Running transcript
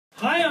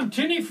Hi, I'm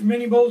Tinny from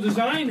Mini Bowl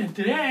Design, and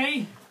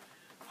today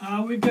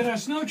we've got our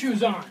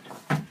snowshoes on.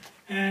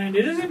 And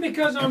it isn't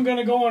because I'm going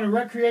to go on a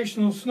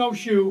recreational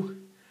snowshoe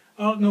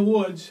out in the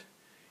woods.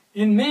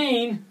 In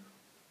Maine,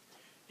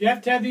 you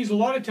have to have these a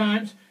lot of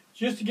times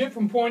just to get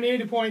from point A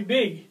to point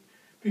B.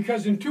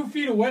 Because in 2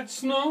 feet of wet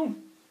snow,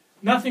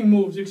 nothing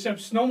moves except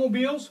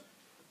snowmobiles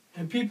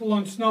and people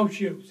on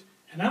snowshoes.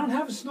 And I don't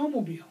have a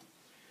snowmobile.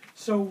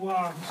 So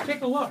let's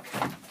take a look.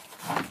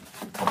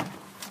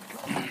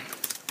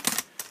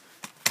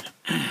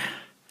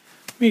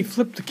 Let me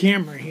flip the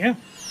camera here.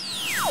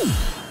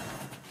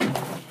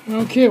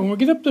 Okay, when we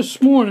get up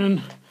this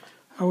morning,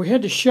 we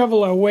had to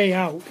shovel our way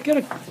out.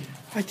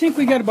 I think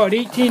we got about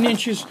 18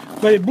 inches,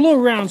 but it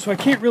blew around, so I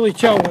can't really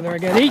tell whether I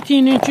got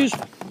 18 inches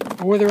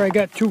or whether I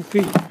got 2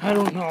 feet. I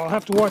don't know. I'll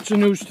have to watch the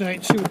news tonight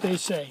and see what they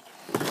say.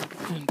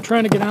 I'm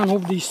trying to get down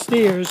over these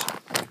stairs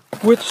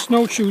with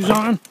snowshoes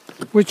on,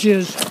 which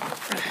is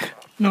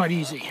not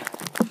easy.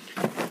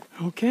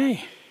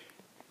 Okay.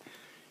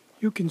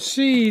 You can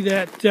see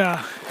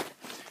that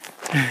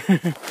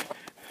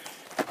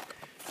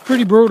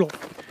pretty brutal.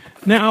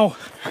 Now,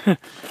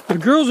 the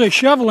girls are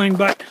shoveling,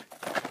 but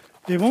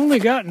they've only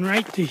gotten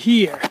right to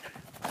here.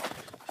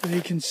 So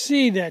you can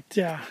see that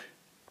the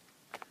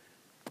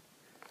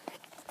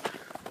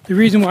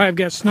reason why I've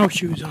got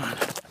snowshoes on.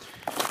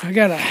 I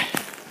gotta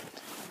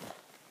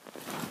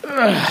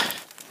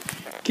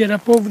get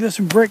up over this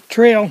brick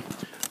trail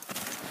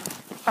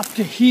up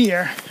to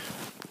here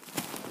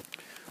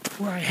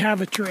where I have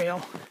a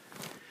trail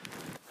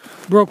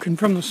broken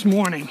from this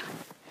morning.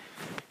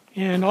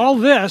 And all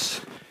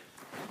this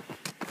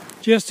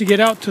just to get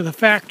out to the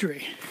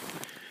factory.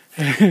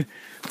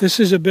 This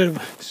is a bit of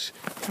a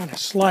kind of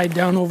slide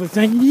down over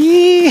thing.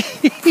 Yee!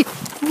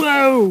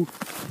 Whoa!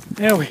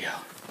 There we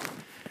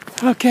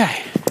go.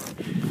 Okay.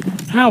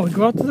 Now we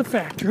go out to the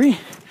factory.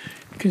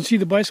 You can see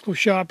the bicycle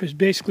shop is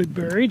basically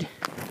buried.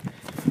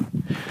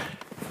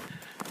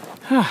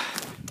 I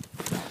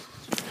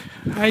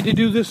had to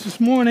do this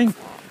morning,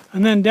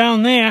 and then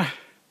down there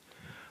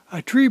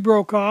a tree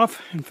broke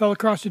off and fell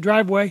across the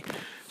driveway,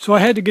 so I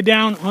had to go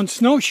down on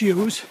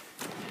snowshoes,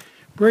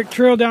 break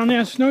trail down there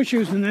on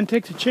snowshoes, and then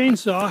take the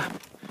chainsaw.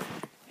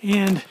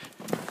 And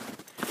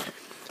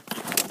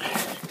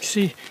you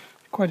see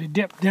quite a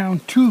dip down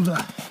to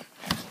the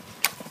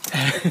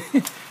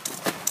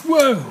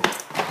whoa!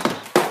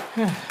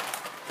 I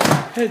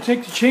had to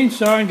take the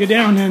chainsaw and go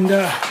down and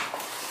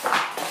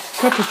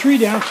cut the tree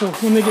down so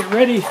when they get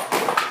ready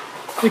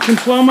they can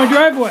plow my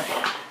driveway.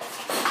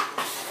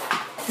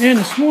 And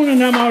this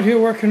morning I'm out here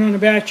working on a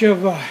batch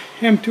of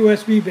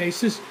M2SB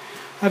bases.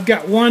 I've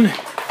got one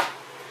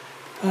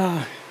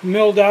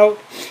milled out,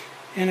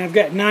 and I've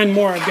got 9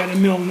 more I've got to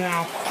mill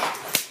now.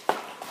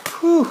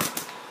 Whew.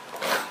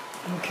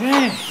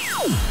 Okay.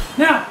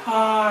 Now,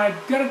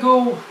 I've got to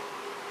go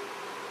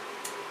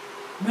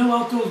mill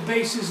out those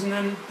bases, and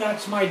then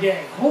that's my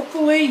day.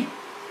 Hopefully,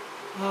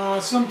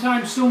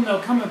 sometime soon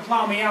they'll come and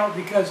plow me out,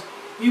 because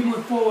even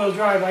with 4-wheel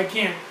drive I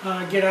can't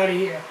get out of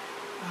here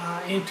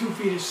in 2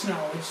 feet of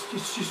snow.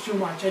 It's just too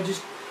much.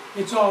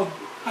 It's all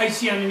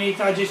icy underneath.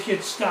 I just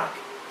get stuck.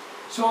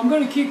 So I'm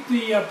going to keep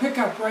the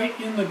pickup right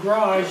in the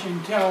garage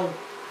until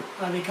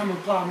they come and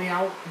plow me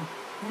out.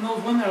 Who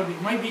knows when that'll be?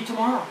 It might be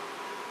tomorrow.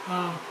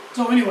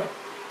 So anyway,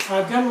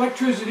 I've got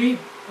electricity.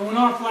 It went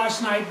off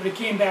last night, but it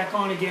came back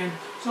on again.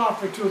 It's off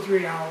for 2 or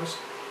 3 hours.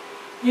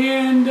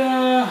 And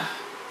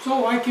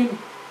so I can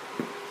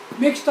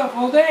make stuff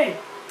all day.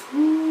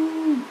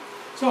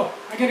 So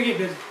I got to get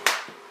busy.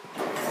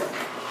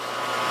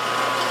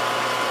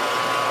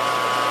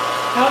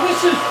 Now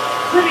this is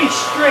pretty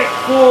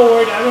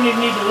straightforward. I don't even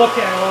need to look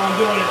at it while I'm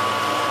doing it.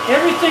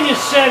 Everything is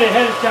set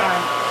ahead of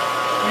time.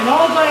 And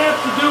all I have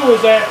to do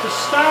is I have to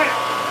start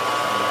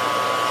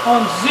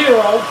on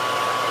 0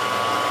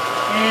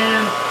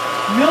 and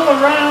mill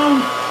around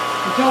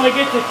until I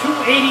get to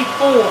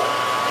 284.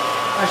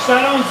 I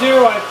start on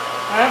 0. I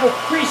have a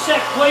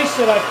preset place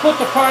that I put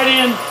the part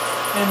in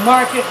and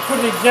mark it, put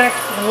it exact,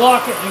 and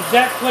lock it in the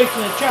exact place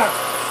in the chuck.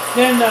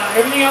 Then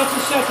everything else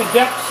is set, the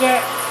depth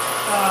set,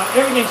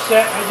 everything's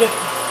set. I just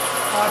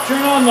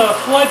turn on the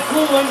flood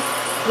coolant,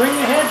 bring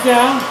the head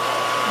down,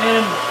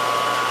 and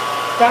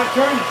start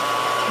turning.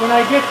 When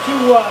I get to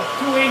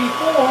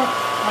 284,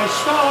 I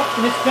stop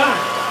and it's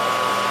done.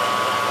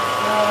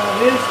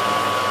 There's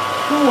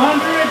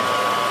 200,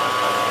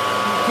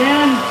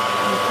 210,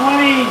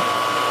 220,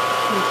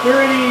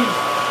 230,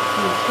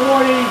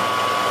 240,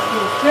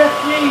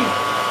 250,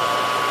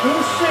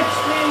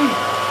 260,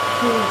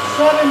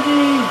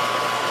 270,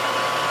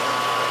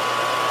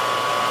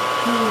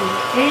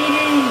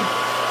 280,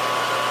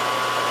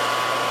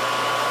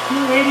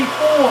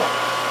 284.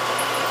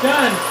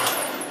 Done.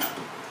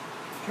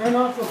 Turn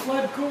off the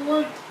flood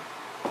coolant,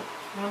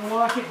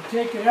 unlock it and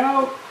take it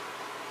out.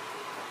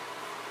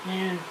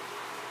 And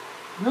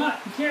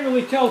you can't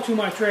really tell too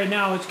much right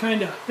now. It's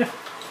kind of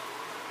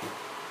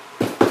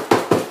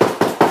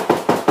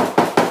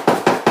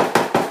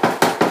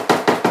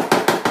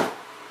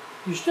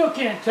you still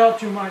can't tell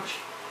too much.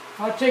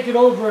 I'll take it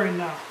over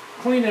and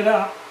clean it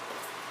up.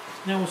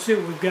 Now we'll see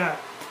what we've got.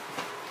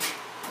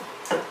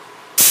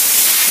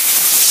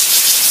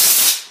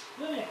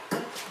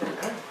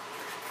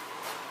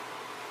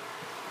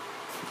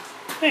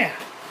 There.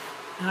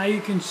 Now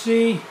you can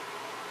see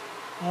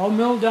all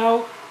milled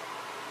out,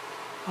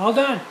 all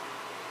done.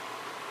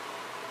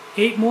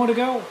 8 more to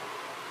go.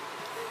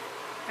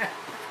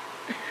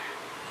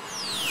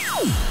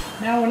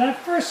 Now when I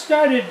first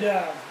started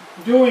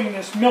doing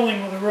this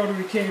milling with a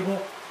rotary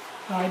table,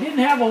 I didn't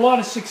have a lot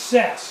of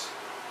success.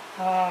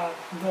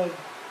 The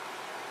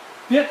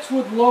bits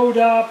would load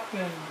up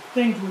and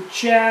things would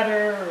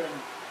chatter,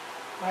 and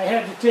I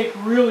had to take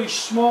really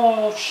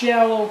small,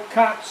 shallow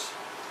cuts,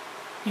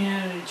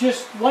 and it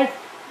just, life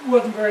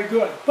wasn't very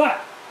good.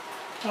 But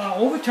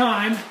over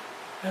time,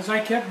 as I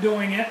kept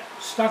doing it,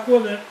 stuck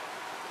with it,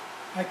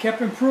 I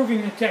kept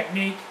improving the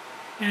technique,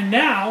 and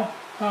now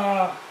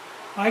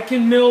I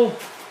can mill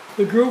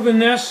the groove in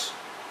this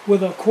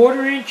with a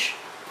quarter inch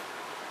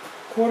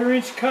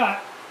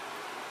cut,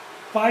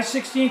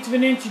 5/16 of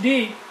an inch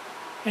deep,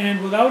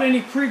 and without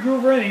any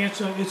pre-groove or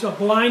anything. It's a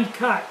blind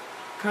cut,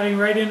 cutting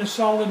right into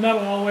solid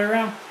metal all the way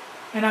around,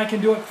 and I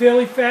can do it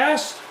fairly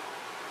fast,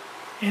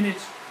 and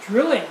it's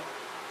really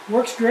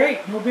works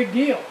great, no big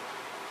deal.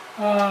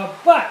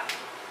 But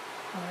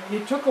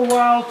it took a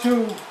while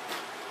to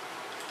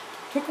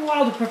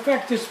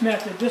perfect this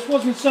method. This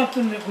wasn't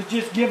something that was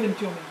just given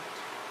to me.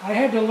 I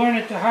had to learn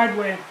it the hard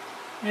way,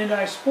 and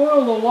I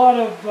spoiled a lot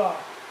of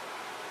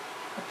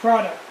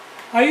product.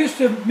 I used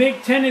to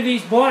make 10 of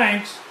these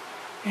blanks,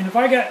 and if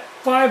I got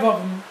 5 of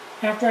them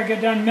after I got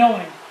done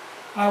milling,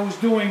 I was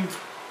doing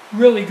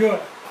really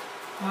good.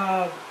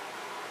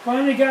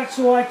 Finally got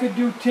so I could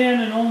do 10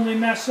 and only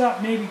mess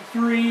up maybe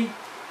 3.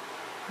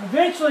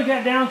 Eventually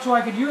got down so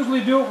I could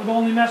usually do it with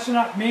only messing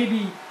up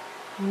maybe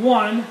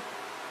 1.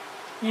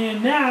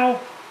 And now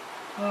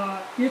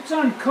it's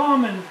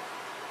uncommon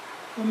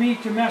for me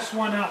to mess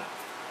one up.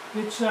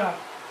 It's a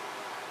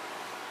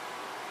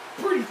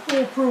pretty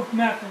foolproof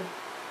method.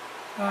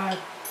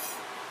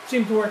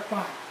 Seems to work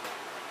fine.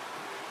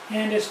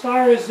 And as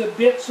far as the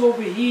bits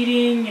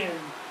overheating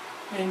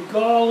and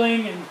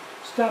galling and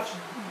stuff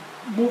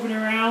moving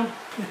around,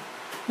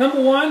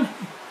 number one,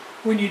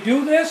 when you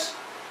do this,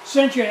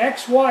 since your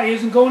XY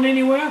isn't going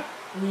anywhere,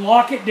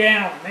 lock it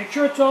down. Make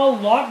sure it's all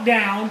locked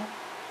down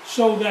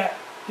so that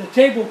the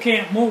table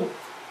can't move.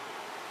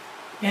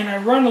 And I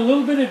run a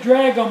little bit of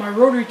drag on my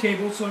rotary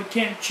table so it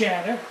can't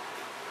chatter.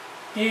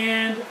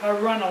 And I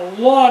run a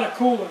lot of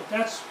coolant.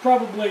 That's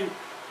probably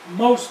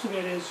most of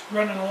it, is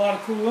running a lot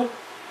of coolant.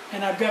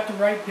 And I've got the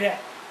right bed.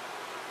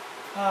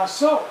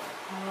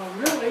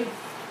 Really,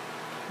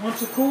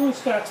 once the coolant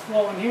starts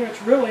flowing here,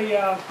 it's really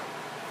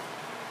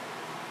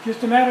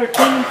just a matter of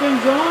turning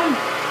things on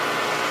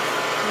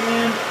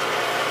and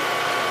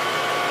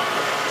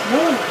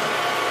milling it.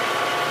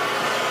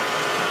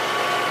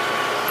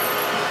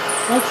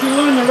 Once you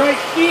learn the right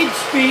feed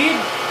speed,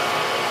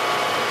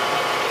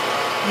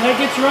 and that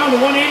gets you around to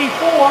 184,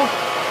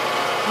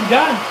 I'm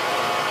done.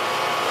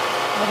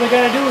 All I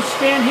got to do is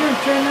stand here and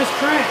turn this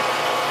crank.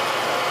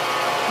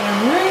 And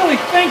I'm really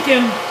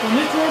thinking, when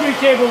this rotary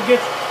table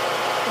gets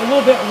a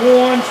little bit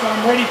worn, so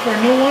I'm ready for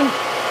a new one,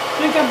 I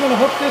think I'm going to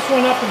hook this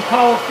one up and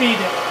power feed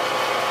it.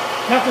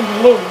 Nothing to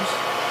lose.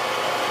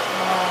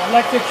 I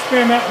like to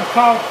experiment with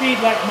power feed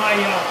like my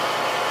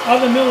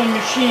other milling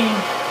machine.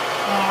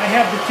 I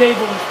have the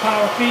table as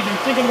power feed.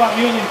 I'm thinking about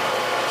using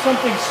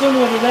something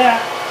similar to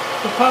that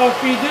to power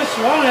feed this,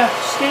 so I don't have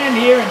to stand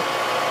here and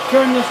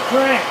turn this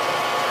crank.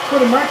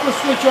 Put a micro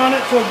switch on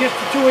it so it gets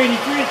to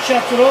 283, it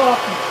shuts it off.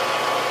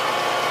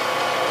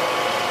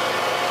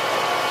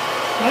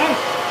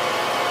 Nice.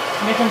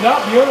 And it comes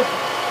out beautiful.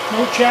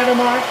 No chatter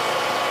marks.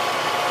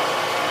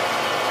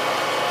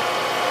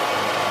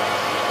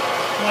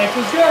 Life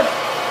is good.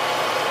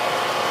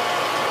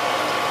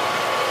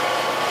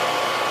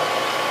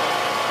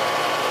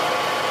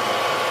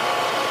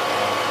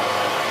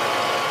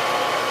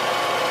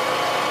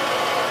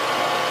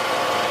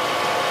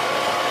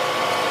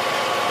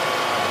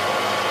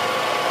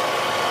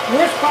 The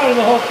worst part of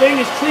the whole thing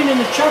is cleaning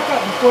the chuck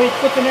up before you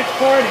put the next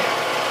part in.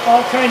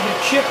 All kinds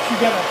of chips you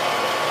gotta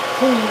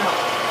clean up.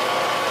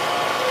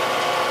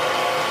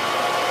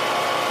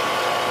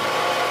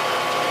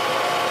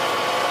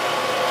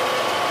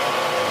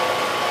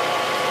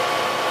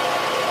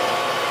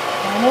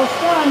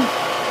 Almost done.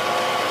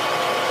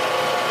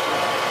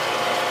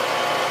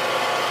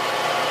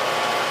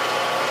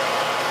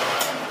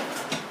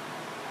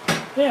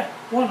 Yeah,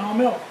 one all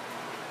milled.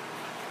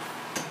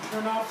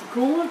 Turn off the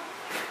coolant.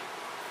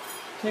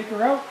 Take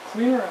her out,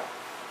 clean her up.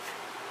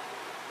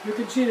 You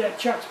can see that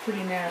chuck's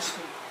pretty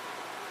nasty.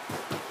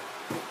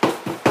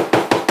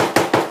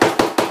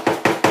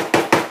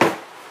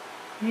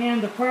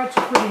 And the parts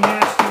are pretty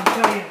nasty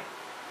until you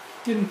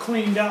get them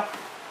cleaned up.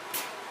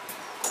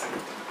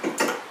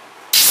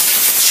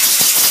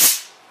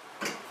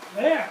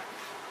 There.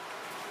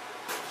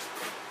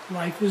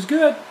 Life is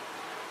good.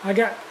 I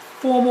got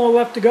 4 more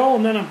left to go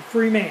and then I'm a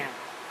free man.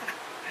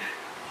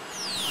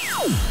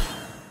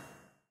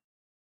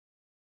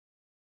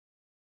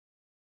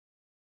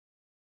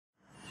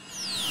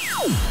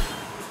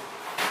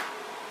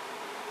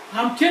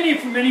 I'm Tinny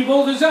from Mini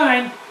Bull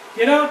Design.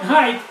 Get out and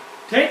hike,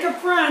 take a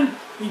friend,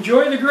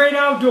 enjoy the great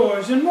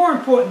outdoors, and more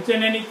important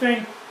than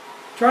anything,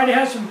 try to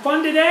have some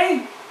fun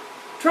today.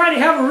 Try to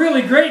have a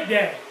really great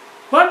day.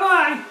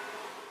 Bye-bye.